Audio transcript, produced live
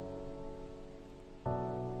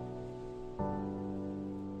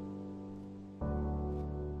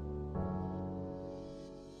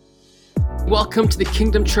Welcome to the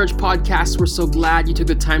Kingdom Church podcast. We're so glad you took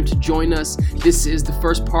the time to join us. This is the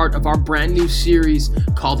first part of our brand new series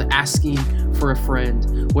called Asking for a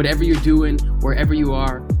Friend. Whatever you're doing, wherever you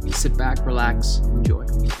are, sit back, relax, enjoy.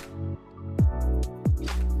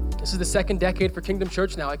 This is the second decade for Kingdom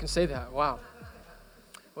Church now. I can say that. Wow.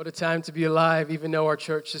 What a time to be alive, even though our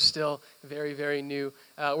church is still very, very new.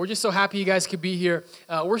 We're just so happy you guys could be here.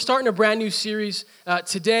 We're starting a brand new series.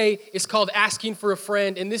 Today is called Asking for a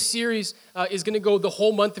Friend, and this series is going to go the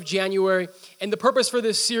whole month of January. And the purpose for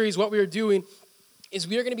this series, what we are doing, is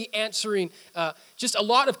we are going to be answering just a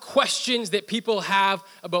lot of questions that people have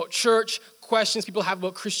about church, questions people have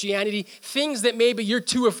about Christianity, things that maybe you're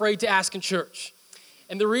too afraid to ask in church.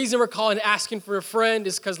 And the reason we're calling it Asking for a Friend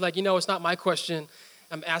is because, it's not my question.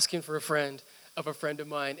 I'm asking for a friend of a friend of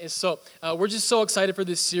mine. And so we're just so excited for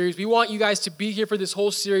this series. We want you guys to be here for this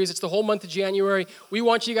whole series. It's the whole month of January. We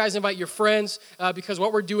want you guys to invite your friends because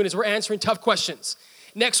what we're doing is we're answering tough questions.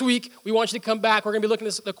 Next week, we want you to come back. We're going to be looking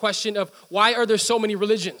at the question of why are there so many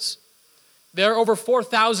religions? There are over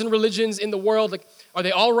 4,000 religions in the world. Are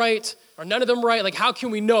they all right? Are none of them right? How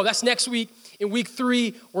can we know? That's next week. In week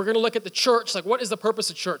 3, we're going to look at the church. What is the purpose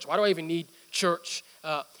of church? Why do I even need church?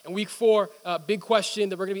 And week 4, big question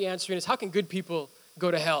that we're going to be answering is how can good people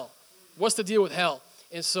go to hell? What's the deal with hell?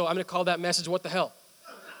 And so I'm going to call that message, What the Hell?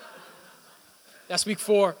 That's week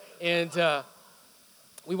 4, and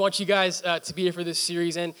we want you guys to be here for this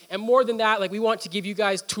series. And more than that, we want to give you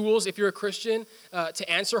guys tools, if you're a Christian,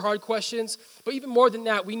 to answer hard questions. But even more than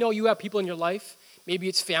that, we know you have people in your life. Maybe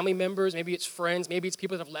it's family members, maybe it's friends, maybe it's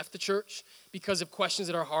people that have left the church because of questions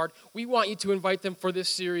that are hard. We want you to invite them for this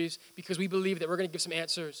series because we believe that we're going to give some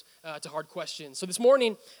answers to hard questions. So this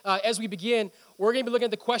morning, as we begin, we're going to be looking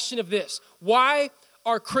at the question of this. Why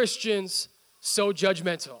are Christians so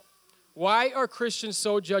judgmental? Why are Christians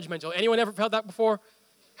so judgmental? Anyone ever felt that before?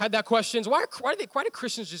 Had that question? Why do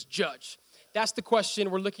Christians just judge? That's the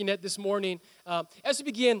question we're looking at this morning. As we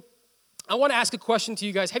begin, I want to ask a question to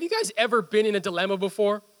you guys. Have you guys ever been in a dilemma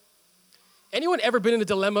before? Anyone ever been in a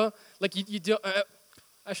dilemma?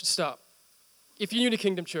 I should stop. If you're new to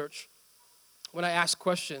Kingdom Church, when I ask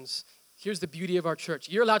questions, here's the beauty of our church.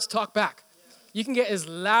 You're allowed to talk back. You can get as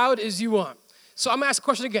loud as you want. So I'm going to ask a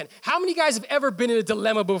question again. How many guys have ever been in a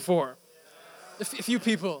dilemma before? A few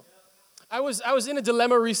people. I was in a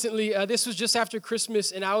dilemma recently. This was just after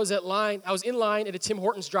Christmas, and I was in line at a Tim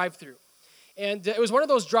Hortons drive-thru. And it was one of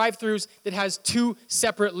those drive-thrus that has 2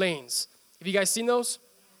 separate lanes. Have you guys seen those?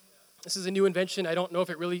 This is a new invention. I don't know if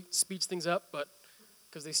it really speeds things up, but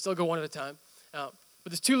because they still go one at a time. But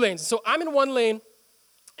there's 2 lanes. So I'm in one lane,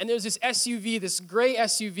 and there's this SUV, this gray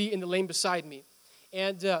SUV in the lane beside me.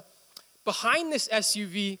 And behind this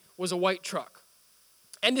SUV was a white truck.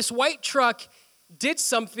 And this white truck did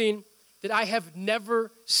something that I have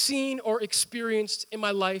never seen or experienced in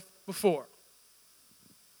my life before.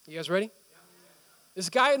 You guys ready? This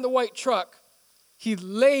guy in the white truck, he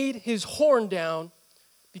laid his horn down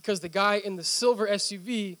because the guy in the silver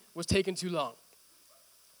SUV was taking too long.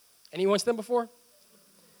 Anyone seen that before?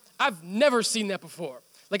 I've never seen that before.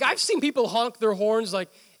 I've seen people honk their horns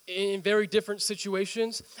in very different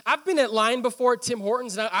situations. I've been at line before at Tim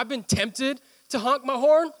Hortons, and I've been tempted to honk my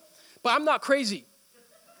horn, but I'm not crazy.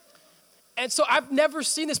 And so I've never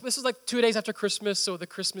seen this. This is 2 days after Christmas, so the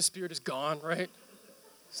Christmas spirit is gone, right?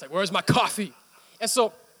 It's where's my coffee? And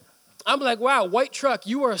so I'm wow, white truck,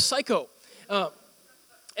 you are a psycho.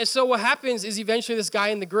 And so what happens is eventually this guy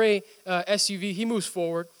in the gray SUV, he moves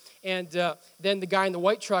forward. And then the guy in the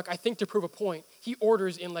white truck, I think to prove a point, he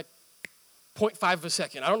orders in 0.5 of a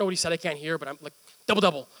second. I don't know what he said, I can't hear, but I'm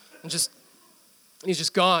double. And he's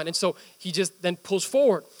just gone. And so he just then pulls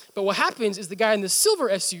forward. But what happens is the guy in the silver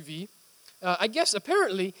SUV, I guess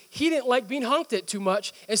apparently he didn't like being honked at too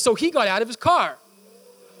much. And so he got out of his car.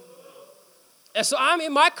 And so I'm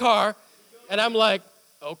in my car, and I'm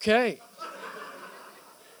okay.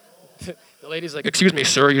 The lady's excuse me,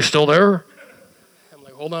 sir, are you still there? I'm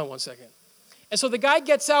hold on one second. And so the guy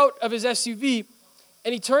gets out of his SUV,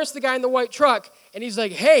 and he turns to the guy in the white truck, and he's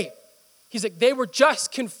hey. He's they were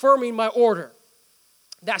just confirming my order.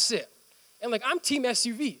 That's it. And I'm team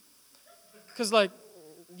SUV. Because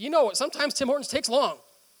sometimes Tim Hortons takes long.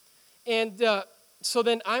 And so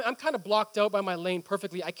then I'm kind of blocked out by my lane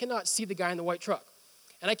perfectly. I cannot see the guy in the white truck.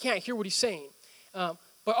 And I can't hear what he's saying.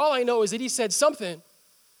 But all I know is that he said something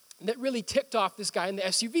that really ticked off this guy in the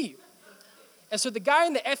SUV. And so the guy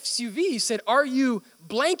in the SUV said, "Are you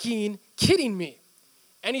blanking kidding me?"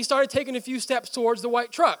 And he started taking a few steps towards the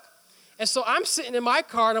white truck. And so I'm sitting in my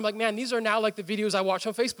car, and I'm man, these are now the videos I watch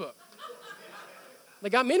on Facebook.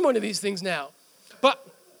 I'm in one of these things now. But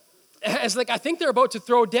as like I think they're about to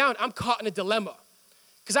throw down, I'm caught in a dilemma.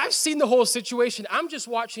 Because I've seen the whole situation. I'm just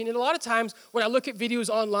watching, and a lot of times when I look at videos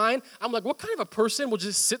online, I'm like, what kind of a person will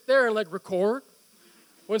just sit there and like record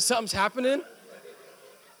when something's happening?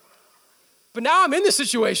 But now I'm in this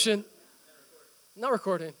situation. Not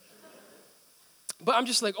recording. But I'm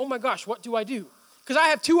just like, oh my gosh, what do I do? Because I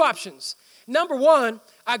have two options. Number one,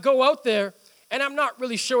 I go out there, and I'm not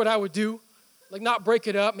really sure what I would do. Like not break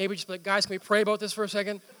it up. Maybe just be like, guys, can we pray about this for a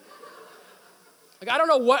second? Like, I don't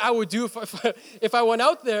know what I would do if I went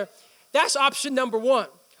out there. That's option number one.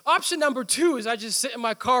 Option number two is I just sit in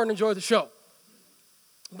my car and enjoy the show.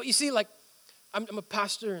 But you see, like, I'm a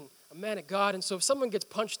pastor and a man of God, and so if someone gets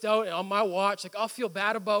punched out on my watch, like, I'll feel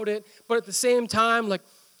bad about it. But at the same time, like,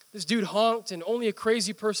 this dude honked, and only a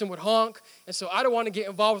crazy person would honk, and so I don't want to get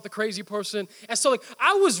involved with the crazy person. And so, like,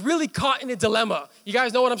 I was really caught in a dilemma. You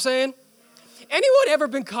guys know what I'm saying? Anyone ever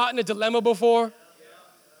been caught in a dilemma before?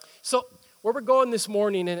 So where we're going this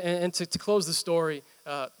morning, and to close the story,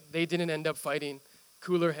 they didn't end up fighting.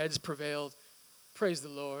 Cooler heads prevailed. Praise the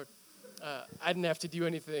Lord. I didn't have to do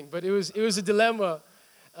anything, but it was a dilemma.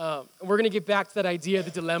 And we're going to get back to that idea of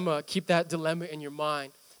the dilemma. Keep that dilemma in your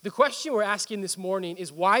mind. The question we're asking this morning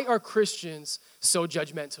is, why are Christians so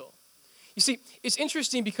judgmental? You see, it's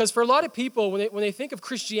interesting because for a lot of people, when they think of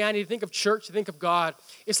Christianity, they think of church, they think of God,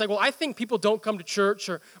 it's like, well, I think people don't come to church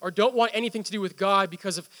or don't want anything to do with God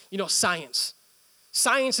because of, science.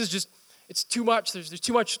 Science is just, it's too much. There's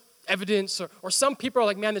too much evidence. Or some people are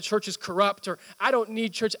like, man, the church is corrupt. Or I don't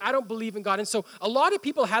need church. I don't believe in God. And so a lot of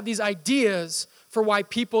people have these ideas for why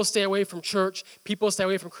people stay away from church, people stay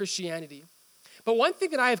away from Christianity. But one thing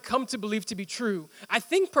that I have come to believe to be true, I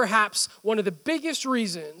think perhaps one of the biggest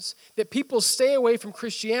reasons that people stay away from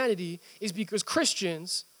Christianity is because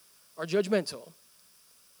Christians are judgmental.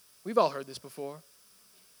 We've all heard this before.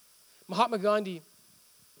 Mahatma Gandhi,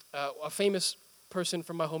 a famous person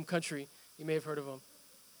from my home country, you may have heard of him.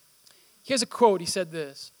 He has a quote. He said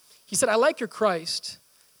this. He said, "I like your Christ,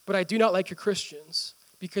 but I do not like your Christians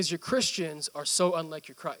because your Christians are so unlike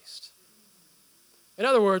your Christ." In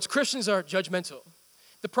other words, Christians are judgmental.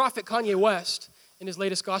 The prophet Kanye West, in his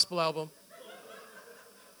latest gospel album,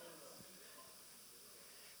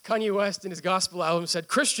 said,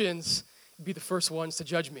 "Christians be the first ones to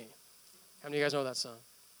judge me." How many of you guys know that song?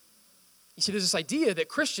 You see, there's this idea that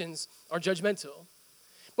Christians are judgmental.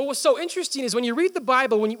 But what's so interesting is when you read the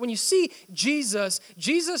Bible, when you see Jesus,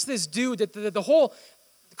 this dude that the whole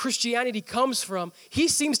Christianity comes from, he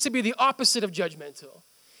seems to be the opposite of judgmental.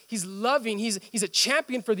 He's loving. He's a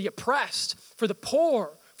champion for the oppressed, for the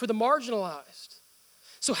poor, for the marginalized.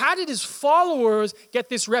 So how did his followers get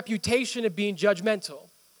this reputation of being judgmental?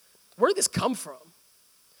 Where did this come from?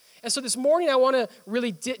 And so this morning I want to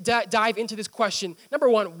really dive into this question. Number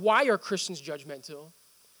one, why are Christians judgmental?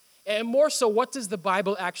 And more so, what does the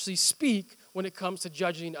Bible actually speak when it comes to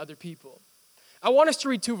judging other people? I want us to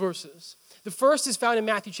read two verses. The first is found in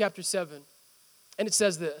Matthew chapter 7, and it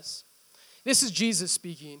says this. This is Jesus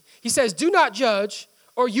speaking. He says, "Do not judge,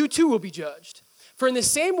 or you too will be judged. For in the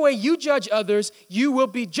same way you judge others, you will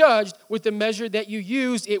be judged. With the measure that you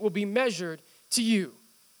use, it will be measured to you."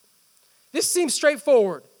 This seems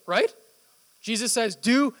straightforward, right? Jesus says,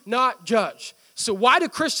 do not judge. So why do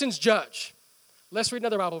Christians judge? Let's read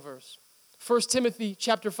another Bible verse. 1 Timothy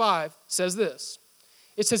chapter 5 says this.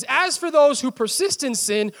 It says, "As for those who persist in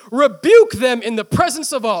sin, rebuke them in the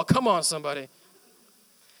presence of all." Come on, somebody.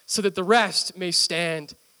 "So that the rest may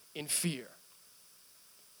stand in fear."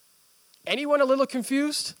 Anyone a little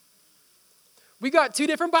confused? We got two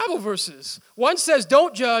different Bible verses. One says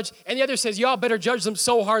don't judge, and the other says y'all better judge them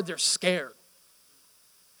so hard they're scared.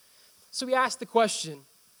 So we ask the question,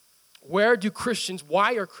 why are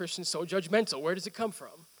Christians so judgmental? Where does it come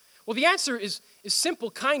from? Well, the answer is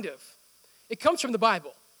simple, kind of. It comes from the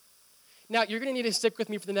Bible. Now, you're going to need to stick with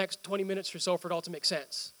me for the next 20 minutes or so for it all to make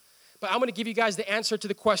sense. But I'm going to give you guys the answer to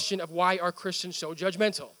the question of why are Christians so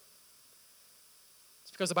judgmental.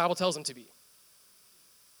 It's because the Bible tells them to be.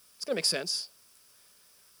 It's going to make sense.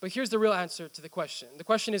 But here's the real answer to the question. The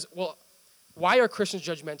question is, well, why are Christians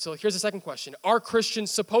judgmental? Here's the second question. Are Christians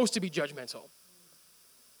supposed to be judgmental?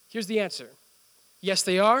 Here's the answer. Yes,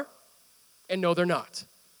 they are, and no, they're not.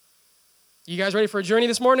 You guys ready for a journey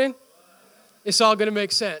this morning? It's all going to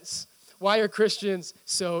make sense. Why are Christians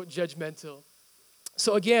so judgmental?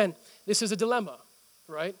 So again, this is a dilemma,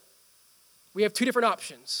 right? We have two different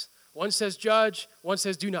options. One says judge, one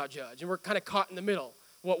says do not judge. And we're kind of caught in the middle.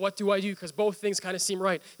 What do I do? Because both things kind of seem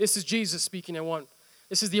right. This is Jesus speaking in one.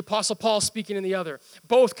 This is the Apostle Paul speaking in the other.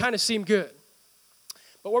 Both kind of seem good.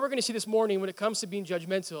 But what we're going to see this morning when it comes to being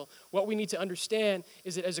judgmental, what we need to understand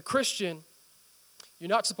is that as a Christian, you're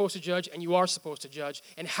not supposed to judge, and you are supposed to judge.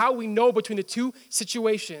 And how we know between the two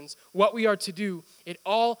situations what we are to do, it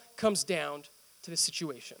all comes down to the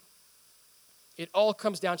situation. It all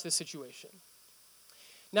comes down to the situation.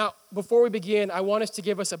 Now, before we begin, I want us to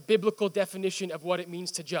give us a biblical definition of what it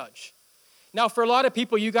means to judge. Now, for a lot of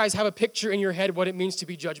people, you guys have a picture in your head what it means to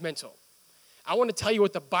be judgmental. I want to tell you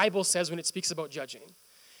what the Bible says when it speaks about judging.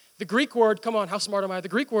 The Greek word, come on, how smart am I? The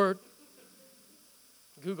Greek word,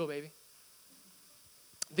 Google, baby.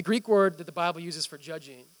 The Greek word that the Bible uses for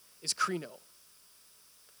judging is krino.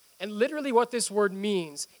 And literally what this word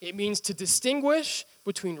means, it means to distinguish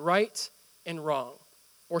between right and wrong,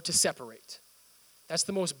 or to separate. That's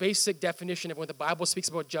the most basic definition of when the Bible speaks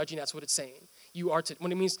about judging, that's what it's saying.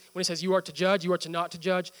 When it says you are to judge, you are to not to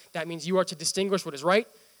judge, that means you are to distinguish what is right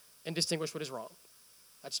and distinguish what is wrong.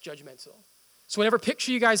 That's judgmental. So whatever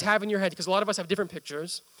picture you guys have in your head, because a lot of us have different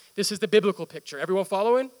pictures, this is the biblical picture. Everyone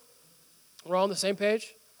following? We're all on the same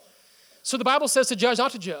page? So the Bible says to judge,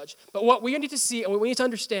 not to judge. But what we need to see and what we need to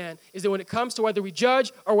understand is that when it comes to whether we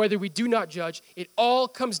judge or whether we do not judge, it all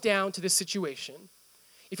comes down to this situation.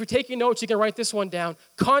 If you're taking notes, you can write this one down.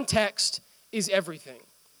 Context is everything.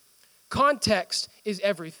 Context is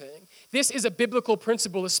everything. This is a biblical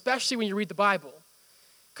principle, especially when you read the Bible.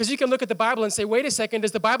 Because you can look at the Bible and say, wait a second,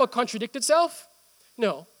 does the Bible contradict itself?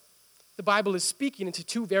 No. The Bible is speaking into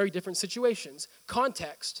two very different situations.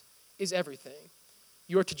 Context is everything.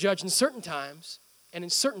 You are to judge in certain times, and in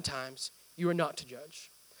certain times, you are not to judge.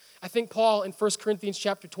 I think Paul in 1 Corinthians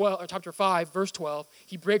chapter 5, verse 12,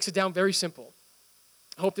 he breaks it down very simple.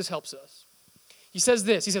 I hope this helps us. He says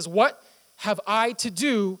this, he says, what have I to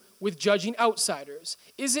do with judging outsiders?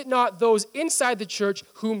 Is it not those inside the church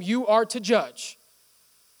whom you are to judge?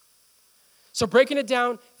 So breaking it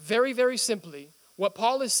down very, very simply, what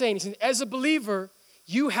Paul is saying, he's saying, as a believer,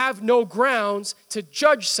 you have no grounds to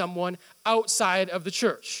judge someone outside of the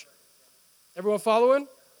church. Everyone following?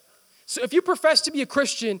 So if you profess to be a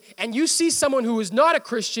Christian and you see someone who is not a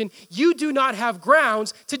Christian, you do not have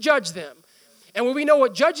grounds to judge them. And when we know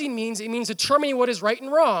what judging means, it means determining what is right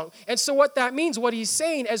and wrong. And so what that means, what he's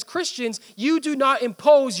saying, as Christians, you do not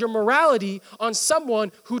impose your morality on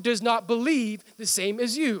someone who does not believe the same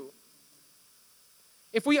as you.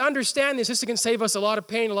 If we understand this, this can save us a lot of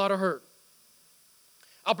pain, a lot of hurt.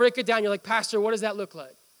 I'll break it down. You're like, Pastor, what does that look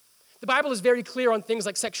like? The Bible is very clear on things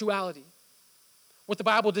like sexuality. What the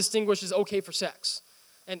Bible distinguishes okay for sex.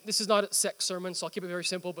 And this is not a sex sermon, so I'll keep it very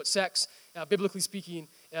simple, but sex, biblically speaking,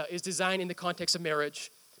 is designed in the context of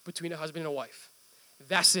marriage between a husband and a wife.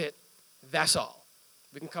 That's it. That's all.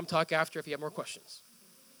 We can come talk after if you have more questions.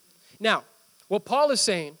 Now, what Paul is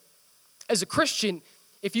saying, as a Christian,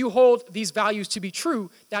 if you hold these values to be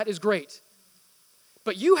true, that is great.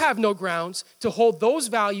 But you have no grounds to hold those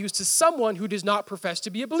values to someone who does not profess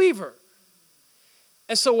to be a believer.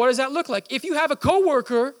 And so what does that look like? If you have a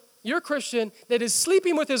coworker, you're a Christian, that is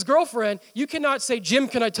sleeping with his girlfriend, you cannot say, Jim,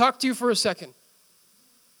 can I talk to you for a second?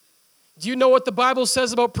 Do you know what the Bible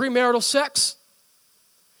says about premarital sex?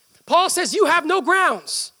 Paul says you have no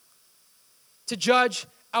grounds to judge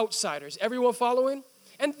outsiders. Everyone following?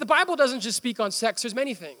 And the Bible doesn't just speak on sex. There's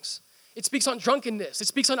many things. It speaks on drunkenness. It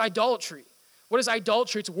speaks on idolatry. What is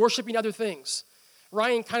idolatry? It's worshiping other things.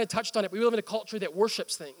 Ryan kind of touched on it. We live in a culture that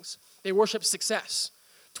worships things. They worship success.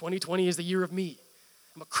 2020 is the year of me.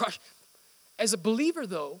 I'm a crush. As a believer,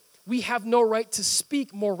 though, we have no right to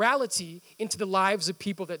speak morality into the lives of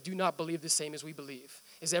people that do not believe the same as we believe.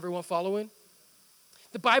 Is everyone following?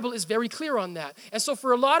 The Bible is very clear on that. And so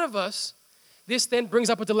for a lot of us, this then brings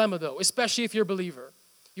up a dilemma, though, especially if you're a believer.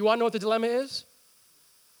 You want to know what the dilemma is?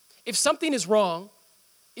 If something is wrong,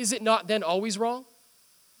 is it not then always wrong?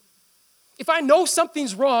 If I know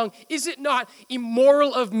something's wrong, is it not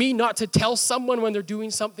immoral of me not to tell someone when they're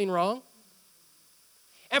doing something wrong?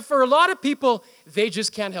 And for a lot of people, they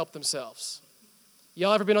just can't help themselves.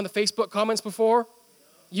 Y'all ever been on the Facebook comments before?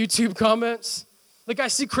 YouTube comments? Like I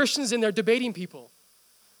see Christians in there debating people.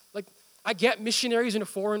 Like I get missionaries in a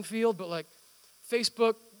foreign field, but like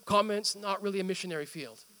Facebook comments, not really a missionary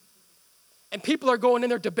field. And people are going in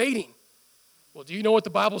there debating. Well, do you know what the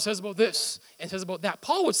Bible says about this and says about that?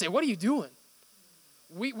 Paul would say, what are you doing?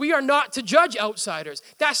 We are not to judge outsiders.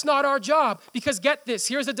 That's not our job. Because get this,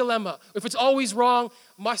 here's the dilemma. If it's always wrong,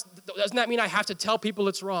 doesn't that mean I have to tell people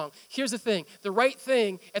it's wrong? Here's the thing. The right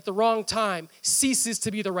thing at the wrong time ceases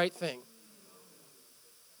to be the right thing.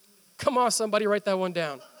 Come on, somebody, write that one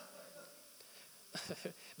down.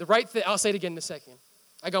 The right thing, I'll say it again in a second.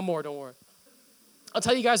 I got more, don't worry. I'll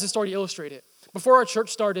tell you guys a story to illustrate it. Before our church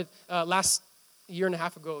started last a year and a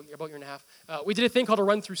half ago, about a year and a half, we did a thing called a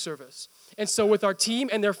run-through service. And so with our team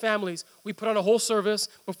and their families, we put on a whole service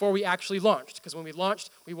before we actually launched. Because when we launched,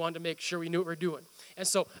 we wanted to make sure we knew what we were doing. And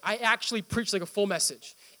so I actually preached like a full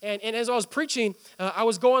message. And as I was preaching, I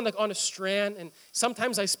was going like on a strand. And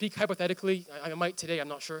sometimes I speak hypothetically. I might today, I'm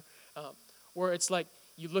not sure. Where it's like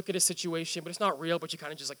you look at a situation, but it's not real, but you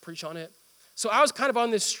kind of just like preach on it. So I was kind of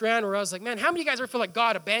on this strand where I was like, man, how many of you guys ever feel like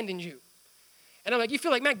God abandoned you? And I'm like, you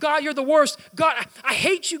feel like, man, God, you're the worst. God, I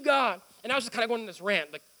hate you, God. And I was just kind of going on this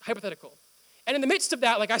rant, like hypothetical. And in the midst of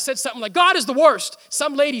that, like I said something like, God is the worst.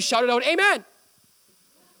 Some lady shouted out, amen.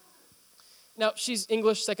 Now, she's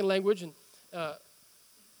English, second language, and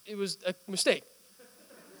it was a mistake.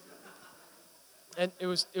 And it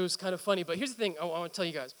was kind of funny. But here's the thing I want to tell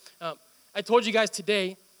you guys. I told you guys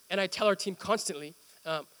today, and I tell our team constantly,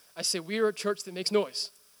 I say, we are a church that makes noise,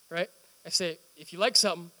 right? I say, if you like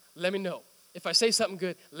something, let me know. If I say something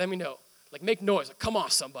good, let me know. Like, make noise. Like, come on,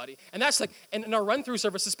 somebody. And that's like, and in our run-through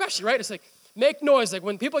service especially, right? It's like, make noise. Like,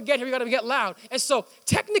 when people get here, you got to get loud. And so,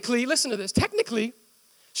 technically, listen to this. Technically,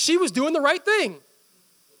 she was doing the right thing.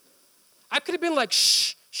 I could have been like,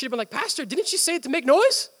 shh. She'd have been like, Pastor, didn't you say it to make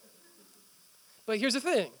noise? But here's the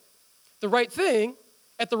thing. The right thing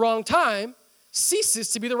at the wrong time ceases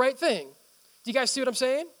to be the right thing. Do you guys see what I'm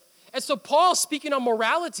saying? And so, Paul, speaking on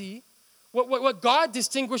morality, what God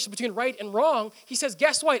distinguishes between right and wrong, he says,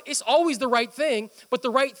 guess what? It's always the right thing, but the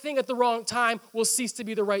right thing at the wrong time will cease to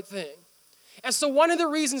be the right thing. And so one of the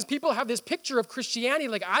reasons people have this picture of Christianity,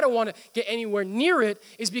 like I don't want to get anywhere near it,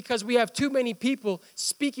 is because we have too many people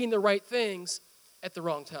speaking the right things at the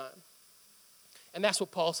wrong time. And that's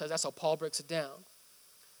what Paul says. That's how Paul breaks it down.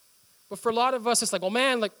 But for a lot of us, it's like, well,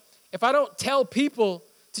 man, like if I don't tell people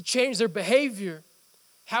to change their behavior,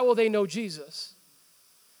 how will they know Jesus?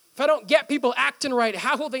 If I don't get people acting right,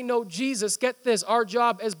 how will they know Jesus? Get this, our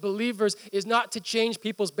job as believers is not to change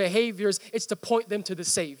people's behaviors, it's to point them to the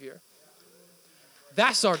Savior.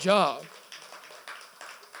 That's our job.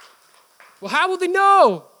 Well, how will they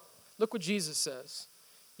know? Look what Jesus says.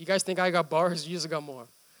 You guys think I got bars? Jesus got more.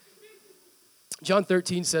 John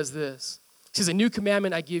 13 says this. He says, a new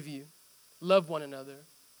commandment I give you, love one another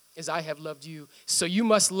as I have loved you. So you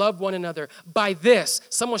must love one another. By this,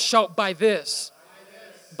 someone shout, by this.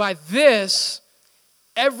 By this,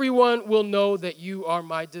 everyone will know that you are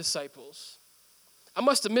my disciples. I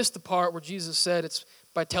must have missed the part where Jesus said it's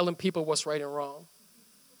by telling people what's right and wrong.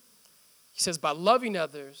 He says, by loving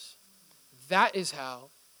others, that is how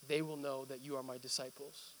they will know that you are my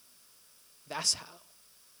disciples. That's how.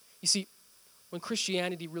 You see, when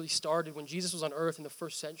Christianity really started, when Jesus was on earth in the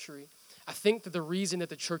first century, I think that the reason that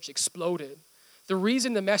the church exploded, the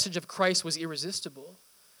reason the message of Christ was irresistible,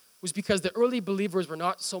 was because the early believers were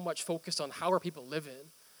not so much focused on how are people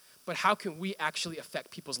living, but how can we actually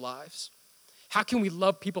affect people's lives? How can we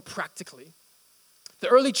love people practically? The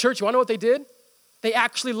early church, you want to know what they did? They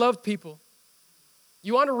actually loved people.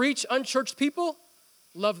 You want to reach unchurched people?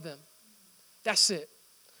 Love them. That's it.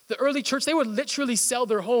 The early church, they would literally sell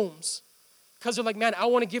their homes because they're like, man, I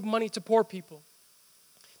want to give money to poor people.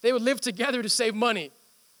 They would live together to save money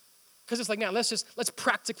because it's like, man, let's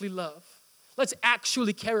practically love. Let's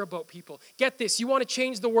actually care about people. Get this, you want to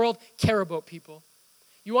change the world, care about people.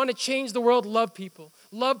 You want to change the world, love people.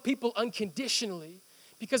 Love people unconditionally.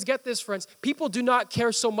 Because get this, friends, people do not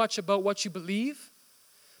care so much about what you believe,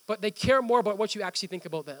 but they care more about what you actually think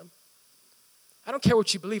about them. I don't care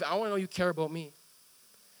what you believe. I want to know you care about me.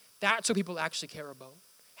 That's what people actually care about.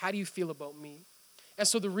 How do you feel about me? And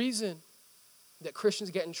so the reason that Christians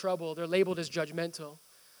get in trouble, they're labeled as judgmental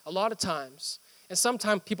a lot of times. And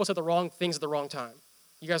sometimes people say the wrong things at the wrong time.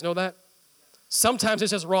 You guys know that? Sometimes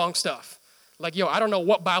it's just wrong stuff. Like, yo, I don't know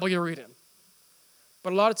what Bible you're reading.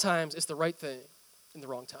 But a lot of times it's the right thing in the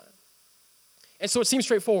wrong time. And so it seems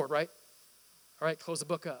straightforward, right? All right, close the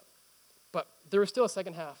book up. But there is still a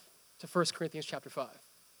second half to 1 Corinthians chapter 5.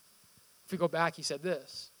 If we go back, he said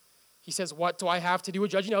this. He says, what do I have to do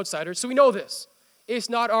with judging outsiders? So we know this. It's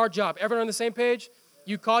not our job. Everyone on the same page?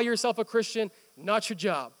 You call yourself a Christian, not your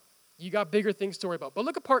job. You got bigger things to worry about. But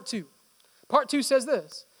look at part 2. Part 2 says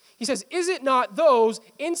this. He says, is it not those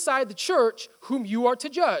inside the church whom you are to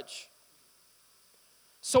judge?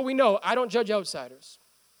 So we know I don't judge outsiders.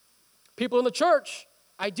 People in the church,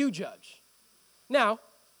 I do judge. Now,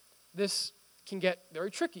 this can get very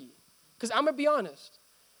tricky because I'm going to be honest.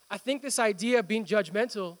 I think this idea of being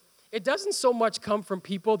judgmental, it doesn't so much come from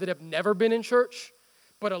people that have never been in church,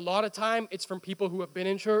 but a lot of time it's from people who have been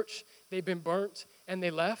in church, they've been burnt, and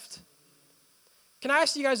they left. Can I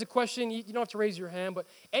ask you guys a question? You don't have to raise your hand, but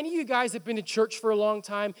any of you guys that have been in church for a long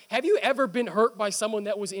time, have you ever been hurt by someone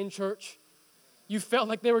that was in church? You felt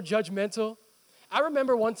like they were judgmental? I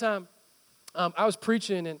remember one time I was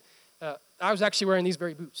preaching, and I was actually wearing these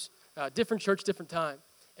very boots. Different church, different time.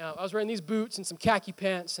 I was wearing these boots and some khaki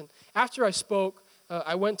pants, and after I spoke,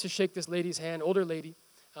 I went to shake this lady's hand, older lady.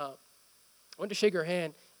 I went to shake her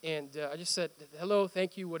hand, and I just said, hello,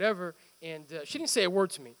 thank you, whatever, and she didn't say a word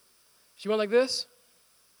to me. She went like this,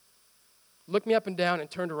 looked me up and down, and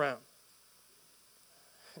turned around.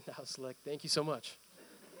 And I was like, thank you so much.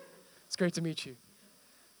 It's great to meet you.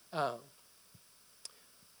 But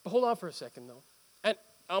hold on for a second, though. And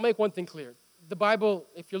I'll make one thing clear. The Bible,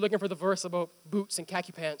 if you're looking for the verse about boots and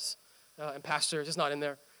khaki pants and pastors, it's not in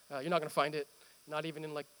there. You're not going to find it. Not even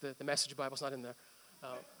in like the Message Bible. It's not in there.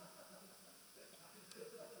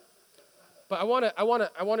 But I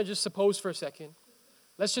want to just suppose for a second.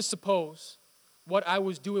 Let's just suppose what I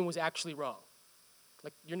was doing was actually wrong.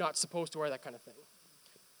 Like, you're not supposed to wear that kind of thing.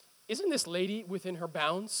 Isn't this lady within her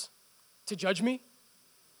bounds to judge me?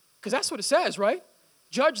 Because that's what it says, right?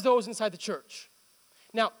 Judge those inside the church.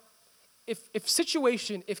 Now,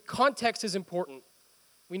 if context is important,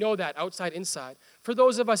 we know that outside, inside. For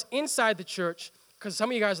those of us inside the church, because some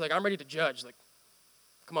of you guys are like, I'm ready to judge. Like,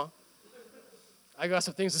 come on. I got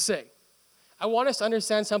some things to say. I want us to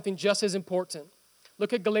understand something just as important.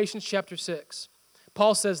 Look at Galatians chapter 6.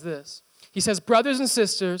 Paul says this. He says, brothers and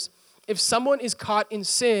sisters, if someone is caught in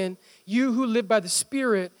sin, you who live by the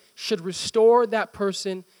Spirit should restore that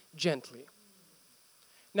person gently.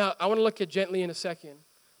 Now, I want to look at gently in a second,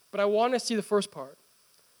 but I want to see the first part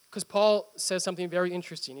because Paul says something very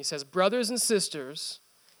interesting. He says, brothers and sisters,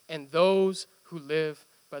 and those who live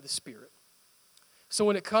by the Spirit. So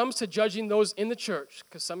when it comes to judging those in the church,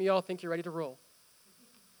 because some of y'all think you're ready to roll,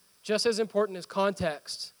 just as important as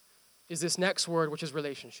context is this next word, which is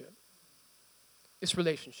relationship. It's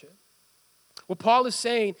relationship. What Paul is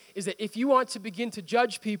saying is that if you want to begin to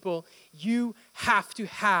judge people, you have to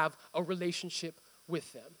have a relationship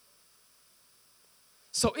with them.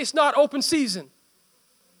 So it's not open season.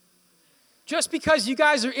 Just because you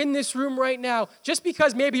guys are in this room right now, just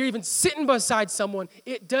because maybe you're even sitting beside someone,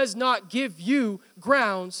 it does not give you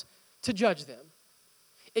grounds to judge them.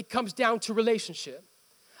 It comes down to relationship.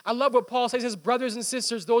 I love what Paul says, his brothers and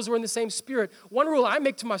sisters, those who are in the same spirit. One rule I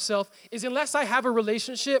make to myself is unless I have a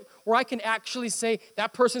relationship where I can actually say,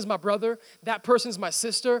 that person's my brother, that person's my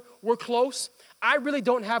sister, we're close, I really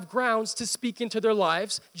don't have grounds to speak into their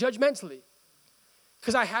lives judgmentally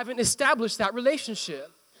because I haven't established that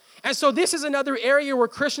relationship. And so this is another area where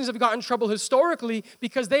Christians have gotten in trouble historically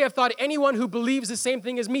because they have thought anyone who believes the same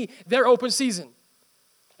thing as me, they're open season.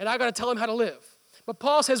 And I got to tell them how to live. But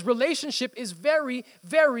Paul says relationship is very,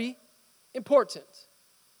 very important.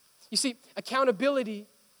 You see, accountability,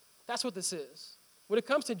 that's what this is. When it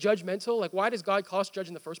comes to judgmental, like why does God call us judge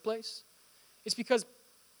in the first place? It's because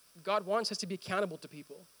God wants us to be accountable to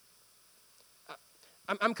people.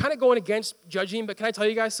 I'm kind of going against judging, but can I tell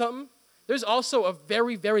you guys something? There's also a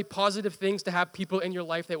very, very positive things to have people in your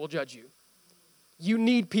life that will judge you. You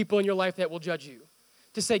need people in your life that will judge you.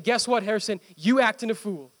 To say, guess what, Harrison? You acting a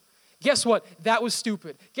fool. Guess what? That was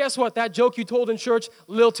stupid. Guess what? That joke you told in church,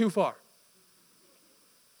 a little too far.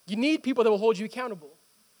 You need people that will hold you accountable.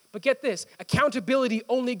 But get this, accountability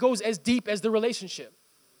only goes as deep as the relationship.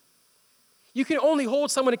 You can only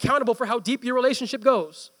hold someone accountable for how deep your relationship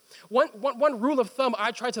goes. One rule of thumb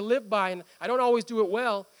I try to live by, and I don't always do it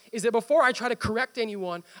well, is that before I try to correct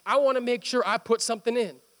anyone, I want to make sure I put something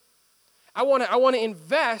in. I want to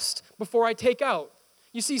invest before I take out.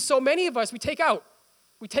 You see, so many of us, we take out,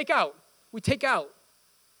 and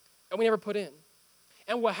we never put in.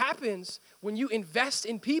 And what happens when you invest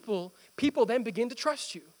in people, people then begin to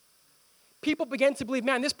trust you. People begin to believe,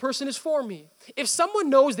 man, this person is for me. If someone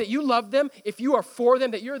knows that you love them, if you are for them,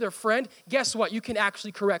 that you're their friend, guess what? You can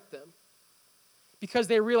actually correct them. Because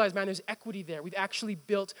they realize, man, there's equity there. We've actually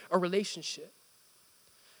built a relationship.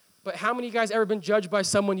 But how many of you guys ever been judged by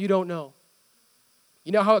someone you don't know?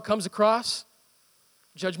 You know how it comes across?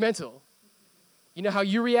 Judgmental. You know how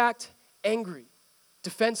you react? Angry,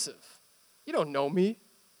 defensive. You don't know me.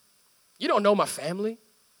 You don't know my family.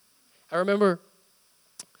 I remember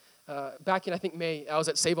back in, I think, May, I was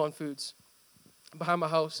at Save On Foods behind my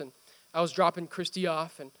house, and I was dropping Christy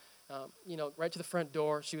off, and, right to the front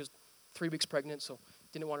door. She was 3 weeks pregnant, so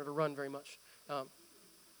didn't want her to run very much.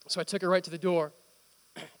 So I took her right to the door,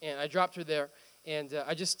 and I dropped her there, and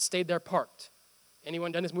I just stayed there parked.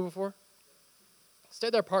 Anyone done this move before?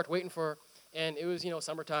 Stayed there parked, waiting for her, and it was,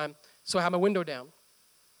 summertime, so I had my window down.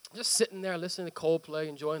 Just sitting there listening to Coldplay,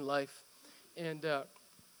 enjoying life, and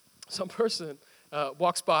some person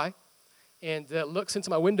walks by and looks into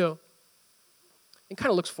my window and kind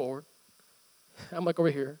of looks forward. I'm like, over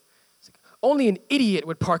here. It's like, only an idiot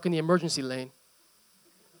would park in the emergency lane.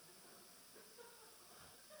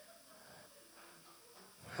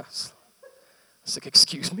 was like,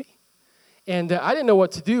 excuse me? And I didn't know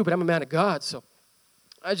what to do, but I'm a man of God, so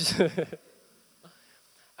I just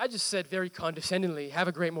I just said very condescendingly, have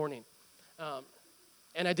a great morning.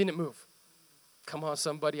 And I didn't move. Come on,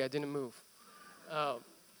 somebody, I didn't move.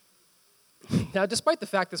 Now, despite the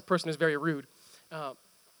fact this person is very rude, can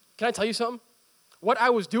I tell you something? What I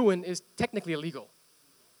was doing is technically illegal.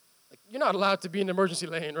 Like, you're not allowed to be in the emergency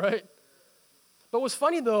lane, right? But what's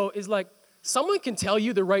funny, though, is like someone can tell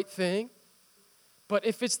you the right thing, but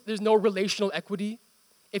if there's no relational equity,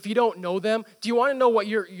 if you don't know them, do you want to know what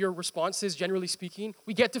your response is, generally speaking?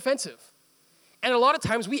 We get defensive. And a lot of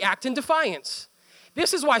times we act in defiance.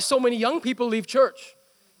 This is why so many young people leave church.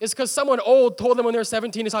 It's because someone old told them when they were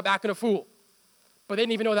 17 to stop acting a fool. But they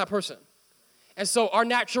didn't even know that person. And so our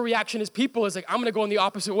natural reaction as people is like, I'm going to go in the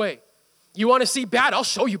opposite way. You want to see bad? I'll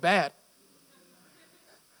show you bad.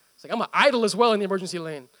 It's like, I'm an idol as well in the emergency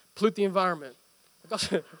lane. Pollute the environment.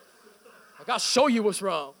 Like, I'll show you what's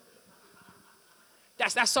wrong.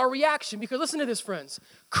 That's our reaction. Because listen to this, friends.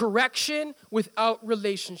 Correction without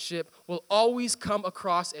relationship will always come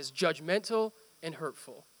across as judgmental and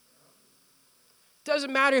hurtful.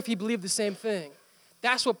 Doesn't matter if you believe the same thing.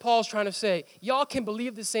 That's what Paul's trying to say. Y'all can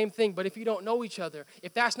believe the same thing, but if you don't know each other,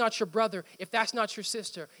 if that's not your brother, if that's not your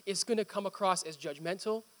sister, it's going to come across as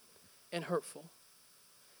judgmental and hurtful.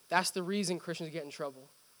 That's the reason Christians get in trouble,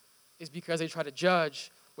 is because they try to judge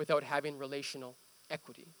without having relational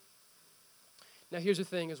equity. Now, here's the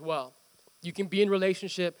thing as well. You can be in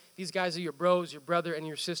relationship. These guys are your bros, your brother, and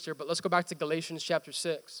your sister. But let's go back to Galatians chapter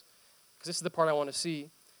 6, because this is the part I want to see.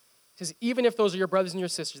 It says, even if those are your brothers and your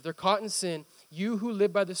sisters, they're caught in sin, you who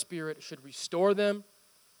live by the Spirit should restore them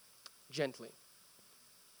gently.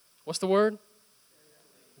 What's the word?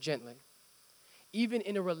 Gently. Even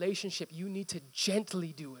in a relationship, you need to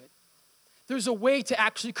gently do it. There's a way to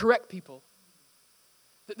actually correct people.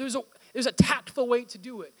 There's a tactful way to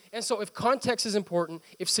do it. And so if context is important,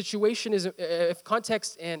 if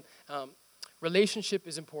context and relationship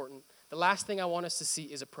is important, the last thing I want us to see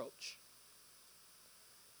is approach.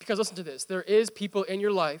 Because listen to this, there is people in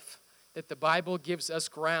your life that the Bible gives us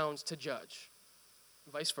grounds to judge,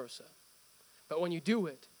 vice versa. But when you do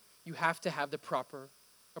it, you have to have the proper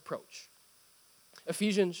approach.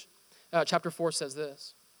 Ephesians chapter 4 says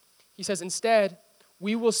this. He says, instead,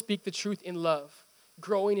 we will speak the truth in love,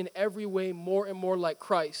 growing in every way more and more like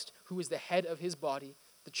Christ, who is the head of his body,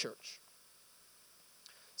 the church.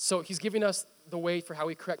 So he's giving us the way for how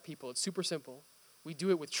we correct people. It's super simple. We do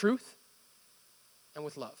it with truth and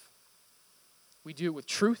with love. We do it with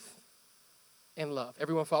truth and love.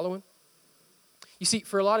 Everyone following? You see,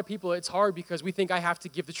 for a lot of people, it's hard because we think I have to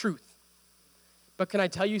give the truth. But can I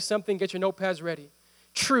tell you something? Get your notepads ready.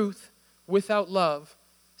 Truth without love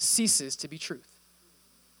ceases to be truth.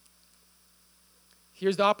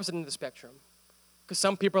 Here's the opposite end of the spectrum. Because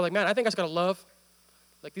some people are like, man, I think I just got to love.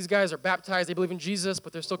 Like these guys are baptized, they believe in Jesus,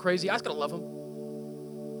 but they're still crazy. I just got to love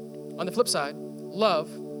them. On the flip side, love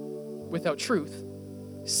without truth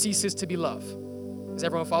ceases to be love. Is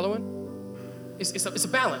everyone following? It's a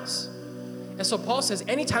balance. And so Paul says,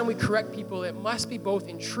 anytime we correct people, it must be both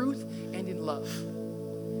in truth and in love.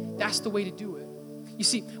 That's the way to do it. You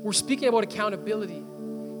see, we're speaking about accountability.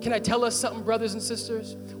 Can I tell us something, brothers and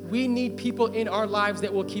sisters? We need people in our lives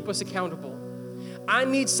that will keep us accountable. I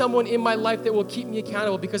need someone in my life that will keep me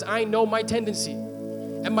accountable because I know my tendency.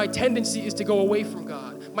 And my tendency is to go away from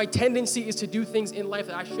God. My tendency is to do things in life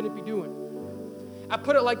that I shouldn't be doing. I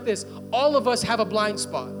put it like this. All of us have a blind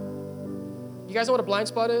spot. You guys know what a blind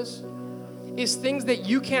spot is? It's things that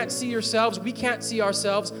you can't see yourselves, we can't see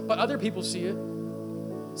ourselves, but other people see it.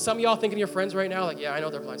 Some of y'all thinking of your friends right now, like, yeah, I know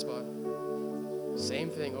their blind spot. Same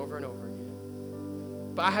thing over and over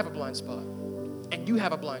again. But I have a blind spot, and you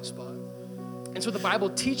have a blind spot. And so the Bible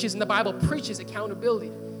teaches and the Bible preaches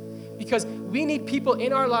accountability because we need people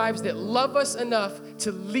in our lives that love us enough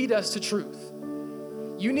to lead us to truth.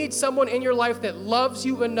 You need someone in your life that loves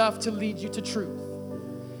you enough to lead you to truth.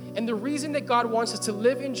 And the reason that God wants us to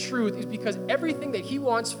live in truth is because everything that he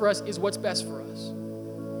wants for us is what's best for us.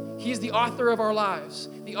 He is the author of our lives,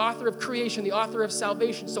 the author of creation, the author of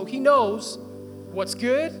salvation. So he knows what's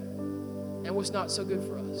good and what's not so good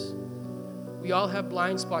for us. We all have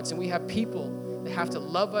blind spots, and we have people that have to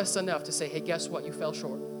love us enough to say, hey, guess what? You fell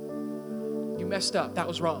short. You messed up. That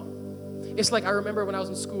was wrong. It's like I remember when I was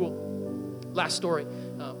in school, last story,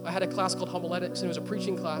 I had a class called homiletics, and it was a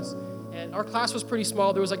preaching class. And our class was pretty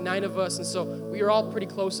small. There was like 9 of us, and so we were all pretty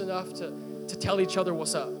close enough to tell each other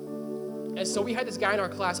what's up. And so we had this guy in our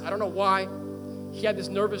class. I don't know why. He had this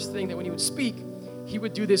nervous thing that when he would speak, he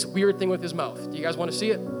would do this weird thing with his mouth. Do you guys want to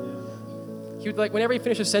see it? He would, like, whenever he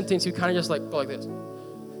finished a sentence, he would kind of just like go like this.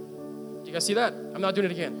 You guys see that? I'm not doing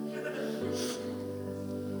it again.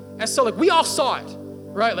 And so like we all saw it,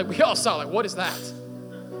 right? Like we all saw like, what is that?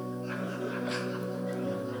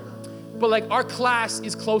 But like our class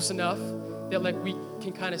is close enough that like we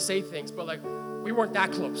can kind of say things, but like we weren't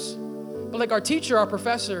that close. But like our teacher, our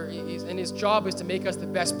professor, and his job is to make us the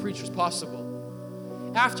best preachers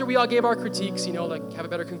possible. After we all gave our critiques, you know, like have a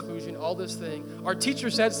better conclusion, all this thing, our teacher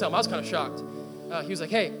said something. I was kind of shocked. He was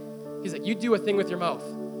like, hey, he's like, you do a thing with your mouth.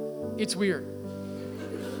 It's weird.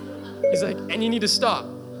 He's like, and you need to stop.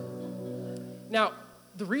 Now,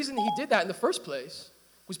 the reason he did that in the first place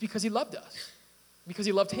was because he loved us, because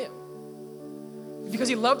he loved him, because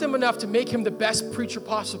he loved him enough to make him the best preacher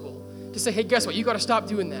possible, to say, hey, guess what? You got to stop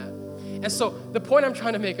doing that. And so the point I'm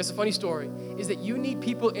trying to make, it's a funny story, is that you need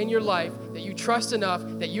people in your life that you trust enough,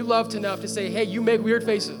 that you loved enough to say, hey, you make weird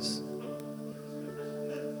faces.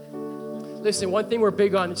 Listen, one thing we're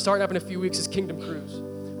big on, starting up in a few weeks, is Kingdom Cruise.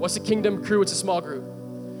 What's a Kingdom Crew? It's a small group.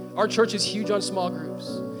 Our church is huge on small groups.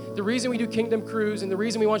 The reason we do Kingdom Cruise and the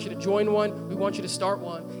reason we want you to join one, we want you to start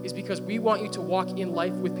one, is because we want you to walk in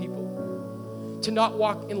life with people, to not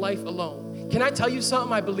walk in life alone. Can I tell you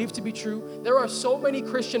something I believe to be true? There are so many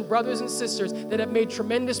Christian brothers and sisters that have made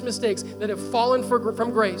tremendous mistakes, that have fallen from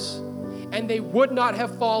grace, and they would not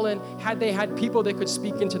have fallen had they had people that could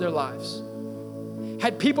speak into their lives.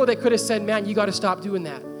 Had people that could have said, man, you got to stop doing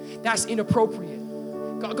that. That's inappropriate.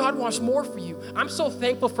 God wants more for you. I'm so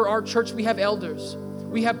thankful for our church. We have elders.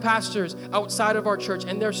 We have pastors outside of our church,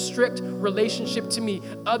 and their strict relationship to me,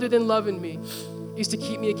 other than loving me, is to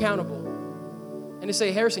keep me accountable. And to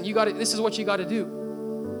say, Harrison, this is what you got to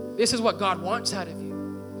do. This is what God wants out of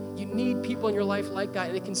you. You need people in your life like that,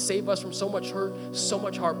 and it can save us from so much hurt, so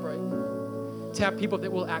much heartbreak, to have people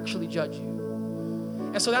that will actually judge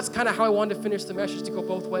you. And so that's kind of how I wanted to finish the message, to go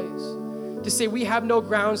both ways. To say we have no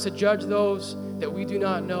grounds to judge those that we do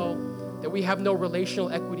not know, that we have no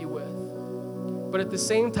relational equity with. But at the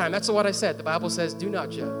same time, that's what I said. The Bible says, do not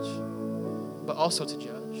judge, but also to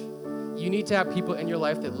judge. You need to have people in your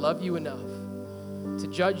life that love you enough to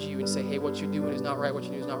judge you and say, hey, what you're doing is not right, what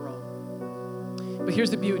you're doing is not wrong. But here's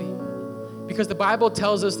the beauty. Because the Bible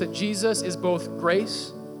tells us that Jesus is both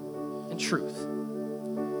grace and truth.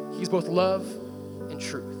 He's both love and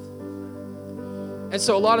truth. And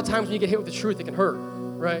so a lot of times when you get hit with the truth, it can hurt,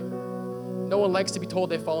 right? No one likes to be told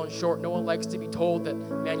they've fallen short. No one likes to be told that,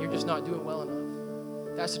 man, you're just not doing well enough.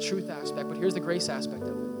 That's the truth aspect, but here's the grace aspect of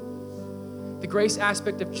it. The grace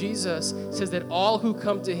aspect of Jesus says that all who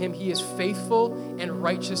come to him, he is faithful and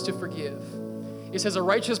righteous to forgive. It says a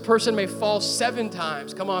righteous person may fall 7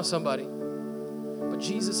 times. Come on, somebody. But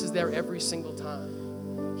Jesus is there every single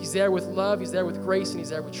time. He's there with love, he's there with grace, and he's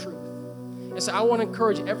there with truth. And so I want to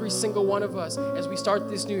encourage every single one of us as we start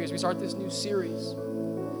this new year, as we start this new series,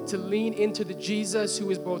 to lean into the Jesus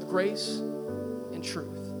who is both grace and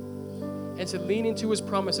truth. And to lean into his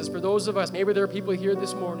promises. For those of us, maybe there are people here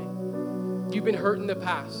this morning, you've been hurt in the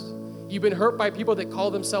past. You've been hurt by people that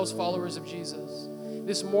call themselves followers of Jesus.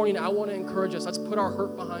 This morning, I want to encourage us. Let's put our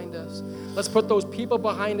hurt behind us. Let's put those people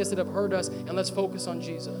behind us that have hurt us, and let's focus on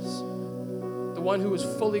Jesus, the one who is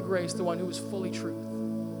fully grace, the one who is fully truth.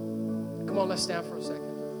 Come on, let's stand for a second.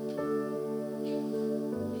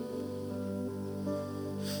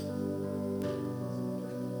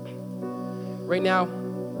 Right now,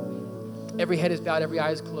 every head is bowed, every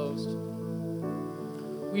eye is closed.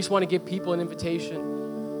 We just want to give people an invitation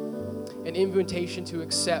to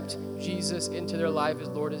accept Jesus into their life as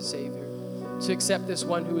Lord and Savior, to accept this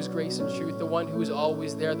one who is grace and truth, the one who is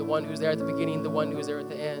always there, the one who's there at the beginning, the one who is there at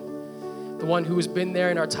the end, the one who has been there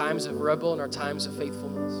in our times of rebel and our times of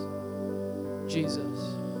faithfulness.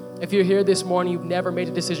 Jesus. If you're here this morning, you've never made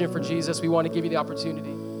a decision for Jesus, we want to give you the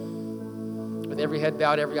opportunity. With every head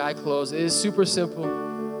bowed, every eye closed. It is super simple.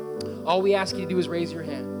 All we ask you to do is raise your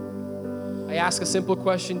hand. I ask a simple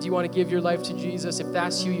question. Do you want to give your life to Jesus? If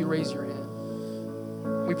that's you, you raise your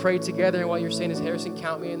hand. We pray together, and what you're saying is, Harrison,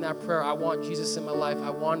 count me in that prayer. I want Jesus in my life.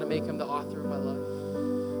 I want to make him the author of my life.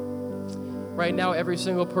 Right now, every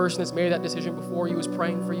single person that's made that decision before you is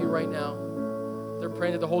praying for you right now. They're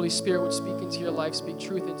praying that the Holy Spirit would speak into your life, speak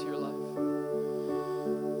truth into your life.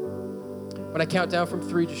 When I count down from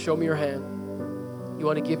 3, just show me your hand. You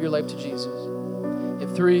want to give your life to Jesus. In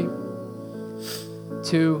 3,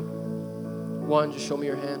 2, 1, just show me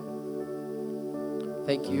your hand.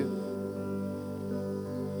 Thank you.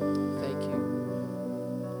 Thank you.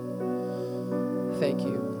 Thank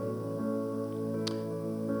you.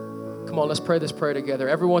 Come on, let's pray this prayer together.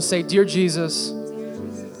 Everyone say, Dear Jesus,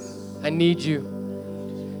 I need you.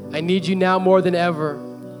 I need you now more than ever.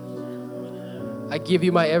 I give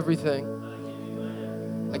you my everything.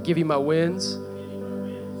 I give you my wins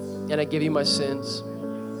and I give you my sins.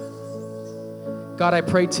 God, I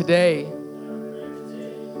pray today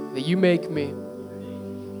that you make me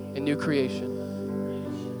a new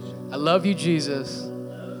creation. I love you, Jesus.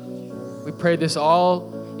 We pray this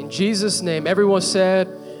all in Jesus' name. Everyone said,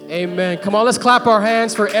 amen. Come on, let's clap our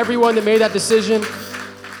hands for everyone that made that decision.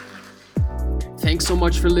 Thanks so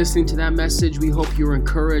much for listening to that message. We hope you were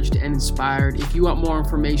encouraged and inspired. If you want more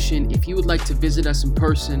information, if you would like to visit us in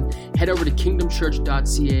person, head over to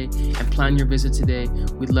kingdomchurch.ca and plan your visit today.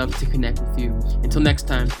 We'd love to connect with you. Until next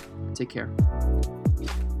time, take care.